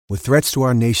With threats to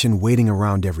our nation waiting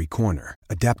around every corner,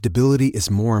 adaptability is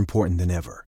more important than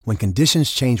ever. When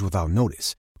conditions change without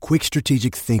notice, quick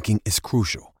strategic thinking is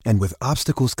crucial. And with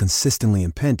obstacles consistently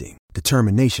impending,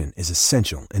 determination is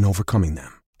essential in overcoming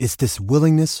them. It's this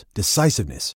willingness,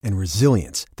 decisiveness, and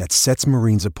resilience that sets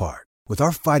Marines apart. With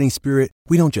our fighting spirit,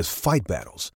 we don't just fight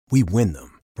battles, we win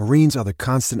them. Marines are the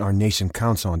constant our nation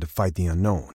counts on to fight the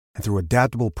unknown. And through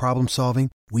adaptable problem solving,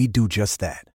 we do just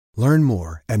that. Learn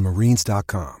more at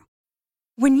marines.com.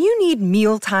 When you need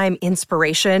mealtime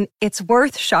inspiration, it's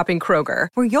worth shopping Kroger,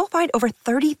 where you'll find over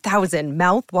 30,000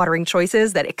 mouth-watering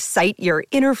choices that excite your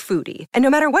inner foodie. And no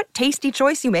matter what tasty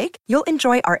choice you make, you'll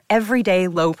enjoy our everyday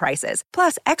low prices,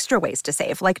 plus extra ways to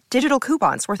save, like digital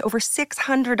coupons worth over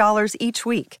 $600 each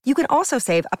week. You can also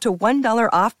save up to $1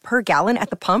 off per gallon at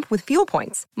the pump with fuel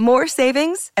points. More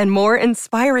savings and more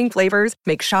inspiring flavors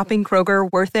make shopping Kroger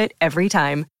worth it every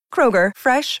time. Kroger,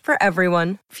 fresh for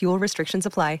everyone. Fuel restrictions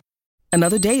apply.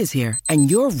 Another day is here,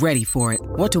 and you're ready for it.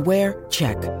 What to wear?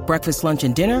 Check. Breakfast, lunch,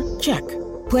 and dinner? Check.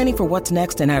 Planning for what's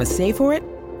next and how to save for it?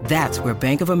 That's where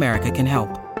Bank of America can help.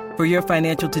 For your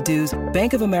financial to-dos,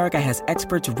 Bank of America has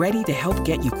experts ready to help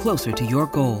get you closer to your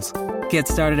goals. Get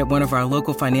started at one of our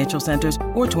local financial centers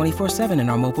or 24/7 in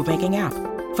our mobile banking app.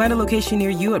 Find a location near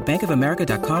you at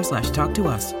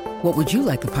bankofamerica.com/talktous. What would you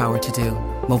like the power to do?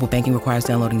 Mobile banking requires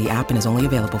downloading the app and is only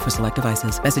available for select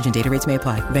devices. Message and data rates may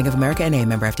apply. Bank of America N.A.,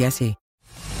 member FDIC.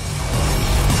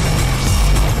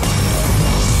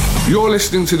 You're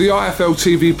listening to the IFL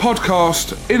TV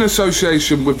podcast in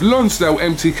association with Lonsdale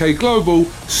MTK Global,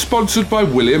 sponsored by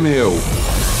William Hill.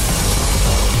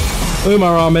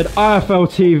 Umar Ahmed, IFL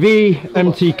TV,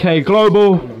 MTK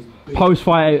Global,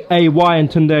 post-fight AY and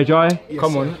Tunde Ajayi. Yes,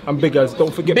 come on, I'm Big Az.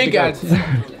 Don't forget Big Az.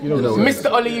 You know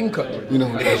Mr. Oli Inca. You know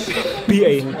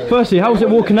BA. Firstly, how was it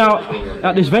walking out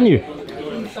at this venue?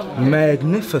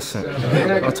 Magnificent.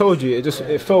 I told you,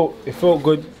 it felt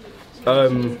good.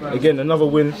 Again, another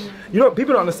win. You know,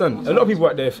 people don't understand. A lot of people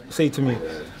out there say to me,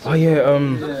 "Oh yeah,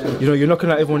 you know, you're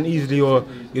knocking out everyone easily, or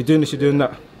you're doing this, you're doing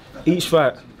that." Each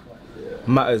fight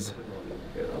matters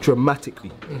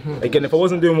dramatically. Again, if I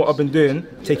wasn't doing what I've been doing,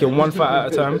 taking one fight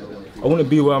at a time, I wouldn't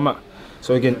be where I'm at.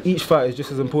 So again, each fight is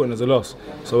just as important as a loss.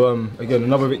 So again,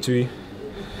 another victory.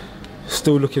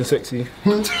 Still looking sexy.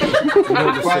 You know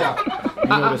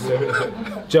the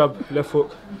jab, left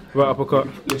hook, right uppercut,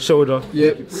 shoulder,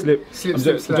 slip. I'm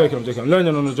joking. I'm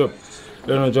learning on the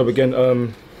job. Again.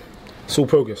 It's all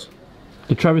progress.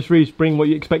 Did Travis Reeves bring what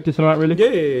you expected tonight, really? Yeah,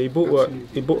 he bought what?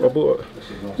 He bought something.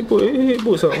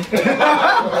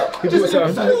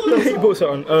 He bought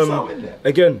something.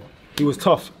 Again, he was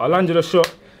tough. I landed a shot.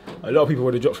 A lot of people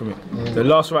would have dropped from it. The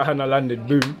last right hand I landed,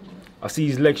 boom. I see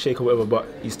his leg shake or whatever, but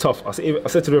he's tough. I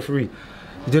said to the referee,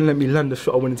 "You didn't let me land the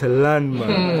shot I wanted to land,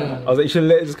 man." I was like, "You shouldn't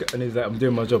let it just go." And he's like, "I'm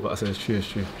doing my job." But I said, "It's true.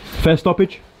 Fair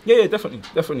stoppage? Yeah,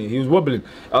 definitely. He was wobbling.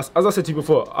 As I said to you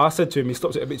before, I said to him, he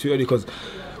stopped it a bit too early, because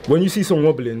when you see someone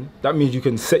wobbling, that means you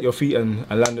can set your feet and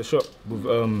land the shot with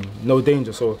no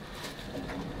danger. So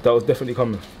that was definitely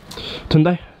coming.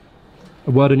 Tunde, a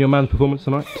word on your man's performance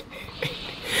tonight?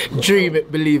 Dream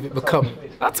it, believe it, become.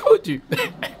 I told you.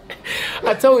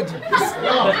 It's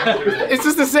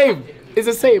just the same. It's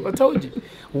the same. I told you.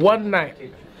 One night.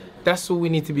 That's all we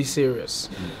need to be serious.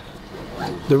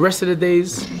 The rest of the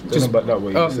days, just about that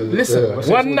way. Listen.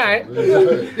 One night.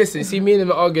 Listen. See me and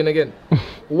him arguing again.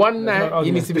 One night.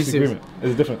 You need to be serious.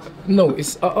 It's different. No,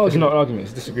 it's an argument. It's not an argument.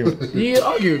 It's a disagreement. You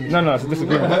arguing? No, it's a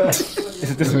disagreement.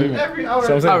 It's a disagreement. All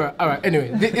right.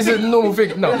 Anyway, it's a normal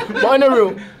thing. No, but on the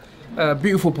real.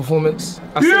 Beautiful performance.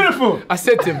 I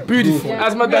said to him, beautiful.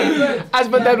 As my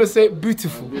dad would say,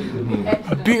 beautiful.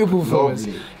 Beautiful performance.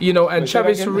 You know, and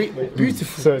Travis Reeves,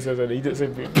 beautiful. Sorry, he didn't say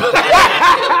beautiful.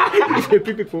 He said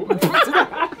beautiful.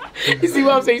 You see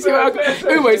what I'm saying? You see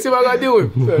what I got to deal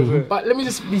with? But let me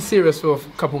just be serious for a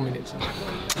couple minutes.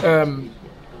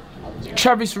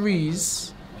 Travis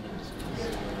Reeves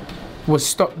was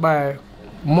stopped by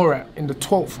Murat in the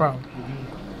 12th round.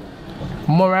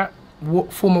 Murat,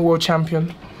 former world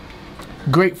champion,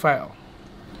 great fighter,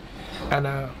 and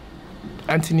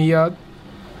Anthony Yarde,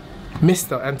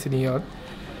 Mr. Anthony Yarde,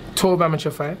 12 amateur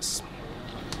fights.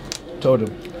 Told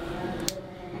him.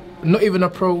 Not even a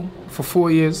pro for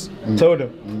 4 years. Told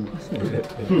him.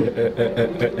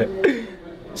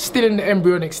 Still in the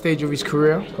embryonic stage of his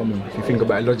career. Come on, if you think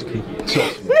about it logically.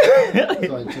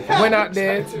 Went out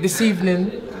there this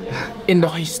evening in the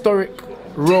historic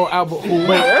Royal Albert Hall.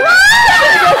 Wait.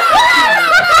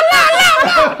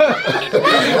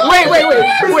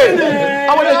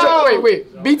 I want a job. Wait.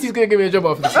 BT's gonna give me a job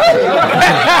after this. Oh,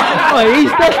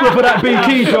 he's desperate for that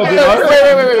BT job, you know.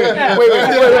 Wait.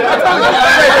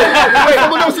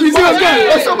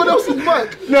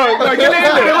 get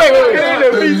in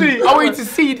there. BT. I want you to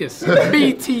see this.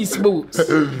 BT Sports.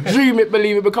 Dream it,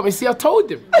 believe it, become it. See, I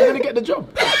told him. You're going to get the job.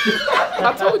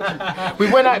 I told you.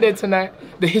 We went out there tonight,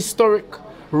 the historic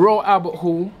Royal Albert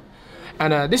Hall.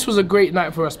 And this was a great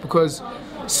night for us because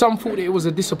some thought it was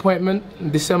a disappointment in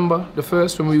December the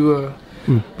 1st when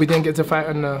we didn't get to fight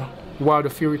on the Wilder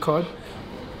Fury card.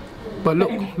 But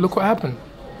look what happened.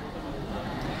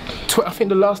 I think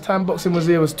the last time boxing was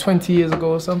here was 20 years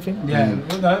ago or something. Yeah,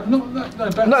 not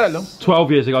that long.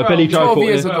 12 years ago. Billy Joe 12 fought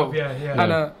years here. ago.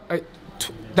 Yeah. And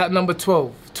that number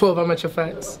 12 amateur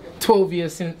fights, 12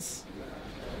 years since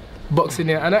boxing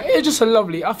here. And it's just a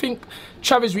lovely, I think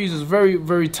Travis Reeves was very,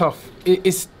 very tough.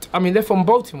 They're from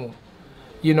Baltimore,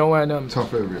 you know, and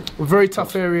tough area. Very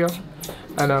tough area.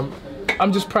 And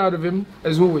I'm just proud of him,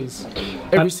 as always,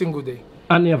 every single day.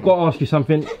 Anthony, I've got to ask you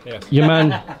something. Yes. Your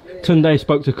man Tunde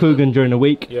spoke to Coogan during the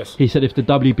week. Yes. He said if the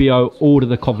WBO order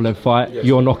the Kovalev fight,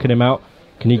 you're knocking him out.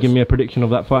 Can you give me a prediction of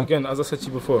that fight? Again, as I said to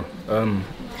you before, I'm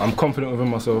confident within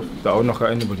myself that I'll knock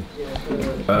out anybody.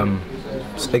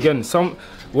 Again,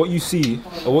 what you see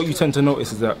or what you tend to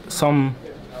notice is that some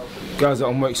guys that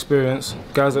are more experienced,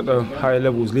 guys at the higher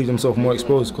levels, leave themselves more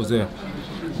exposed because they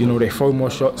throw more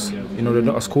shots. They're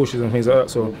not as cautious and things like that.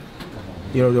 So,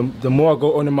 the more I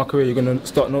go on in my career, you're gonna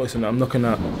start noticing that I'm knocking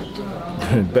out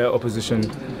better opposition,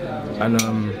 and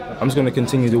I'm just gonna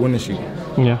continue the winning streak.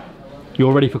 Yeah.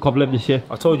 You're ready for Kovalev this year?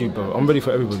 I told you, bro. I'm ready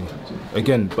for everybody.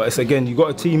 You got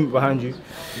a team behind you.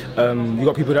 You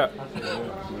got people that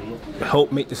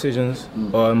help make decisions,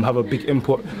 have a big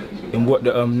input in what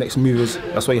the next move is.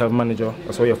 That's why you have a manager.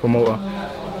 That's why you have a promoter.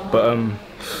 But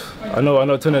I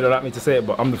know Tony don't like me to say it,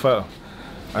 but I'm the fighter.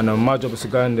 And my job is to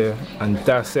go in there and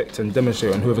dissect and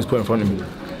demonstrate on whoever's put in front of me.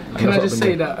 Can I just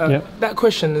say that that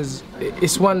question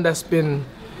it's one that's been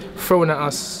thrown at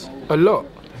us a lot.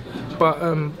 But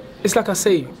it's like I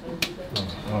say,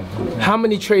 how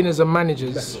many trainers and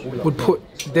managers would put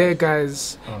their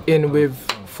guys in with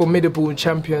formidable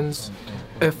champions,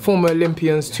 former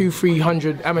Olympians,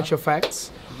 200-300 amateur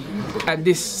fights at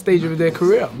this stage of their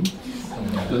career?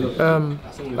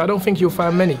 I don't think you'll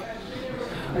find many.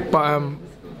 But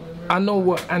I know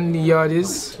what Andy Yarde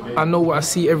is. I know what I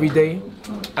see every day,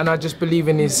 and I just believe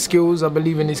in his skills. I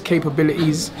believe in his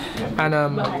capabilities, and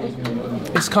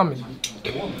it's coming.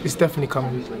 It's definitely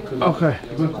coming. Okay.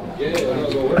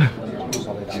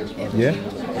 Yeah.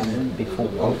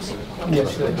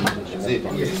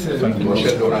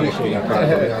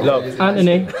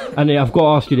 Anthony, I've got to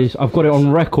ask you this. I've got it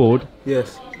on record.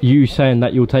 Yes. You saying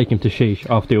that you'll take him to Sheesh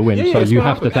after your win, so you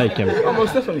have to take him. Oh,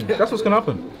 most definitely. That's what's gonna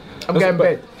happen. I'm getting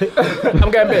bed.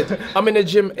 I'm in the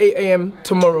gym 8 a.m.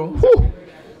 tomorrow.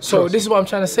 So this is what I'm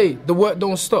trying to say. The work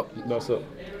don't stop. That's it.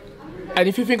 And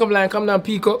if you think I'm lying, come down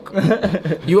Peacock.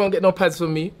 You won't get no pads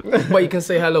from me, but you can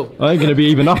say hello. I ain't going to be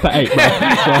even up at 8, man.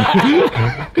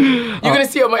 You're going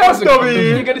to see it on my Instagram.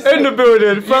 You're gonna see in the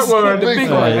building, Frank Warren, the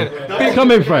big one.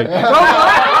 Come in, Frank.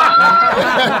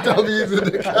 W's in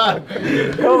the can.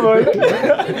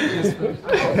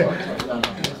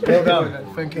 Well done.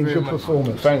 Thank you very much.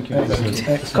 Performance. Thank you.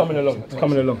 It's coming along.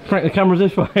 Frank, the camera's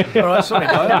this way. All right, sorry,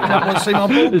 guys. I want to see my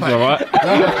ball. It's all right.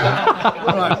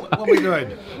 All right, what are we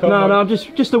doing? No,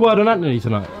 just a word on Anthony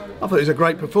tonight. I thought it was a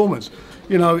great performance.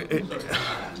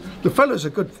 The fella's a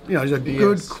good, he's a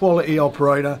good quality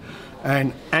operator,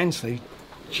 and Anthony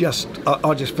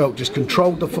I just felt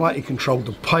controlled the fight. He controlled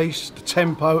the pace, the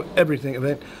tempo, everything of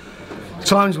it.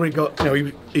 Times where he got,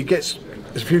 he gets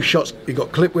a few shots he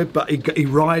got clipped with, but he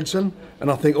rides them. And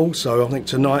I think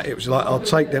tonight it was like, I'll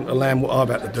take them to land what I've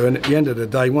had to do. And at the end of the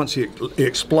day, once he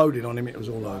exploded on him, it was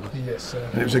all over. Yes, sir.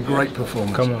 And it was a great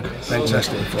performance. Come on.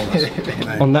 Fantastic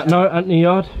performance. On that note, Anthony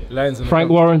Yarde, Frank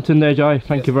Warrington there, Jay.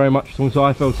 Thank you very much. Thanks to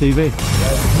IFL TV.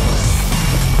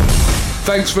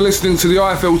 Thanks for listening to the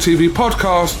IFL TV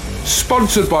podcast,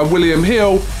 sponsored by William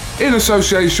Hill, in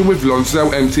association with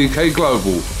Lonsdale MTK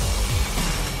Global.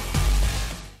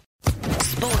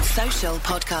 Sports Social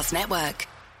Podcast Network.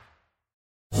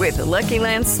 With the Lucky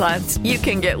Land Slots, you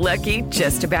can get lucky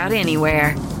just about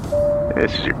anywhere.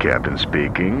 This is your captain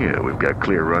speaking. We've got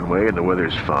clear runway and the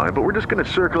weather's fine, but we're just going to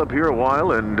circle up here a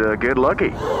while and get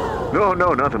lucky. No,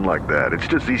 nothing like that. It's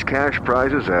just these cash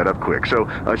prizes add up quick. So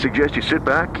I suggest you sit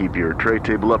back, keep your tray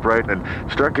table upright, and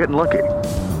start getting lucky.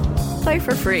 Play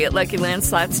for free at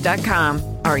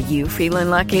LuckyLandSlots.com. Are you feeling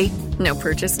lucky? No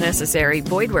purchase necessary.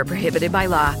 Void where prohibited by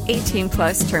law.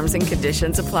 18+ terms and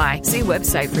conditions apply. See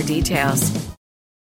website for details.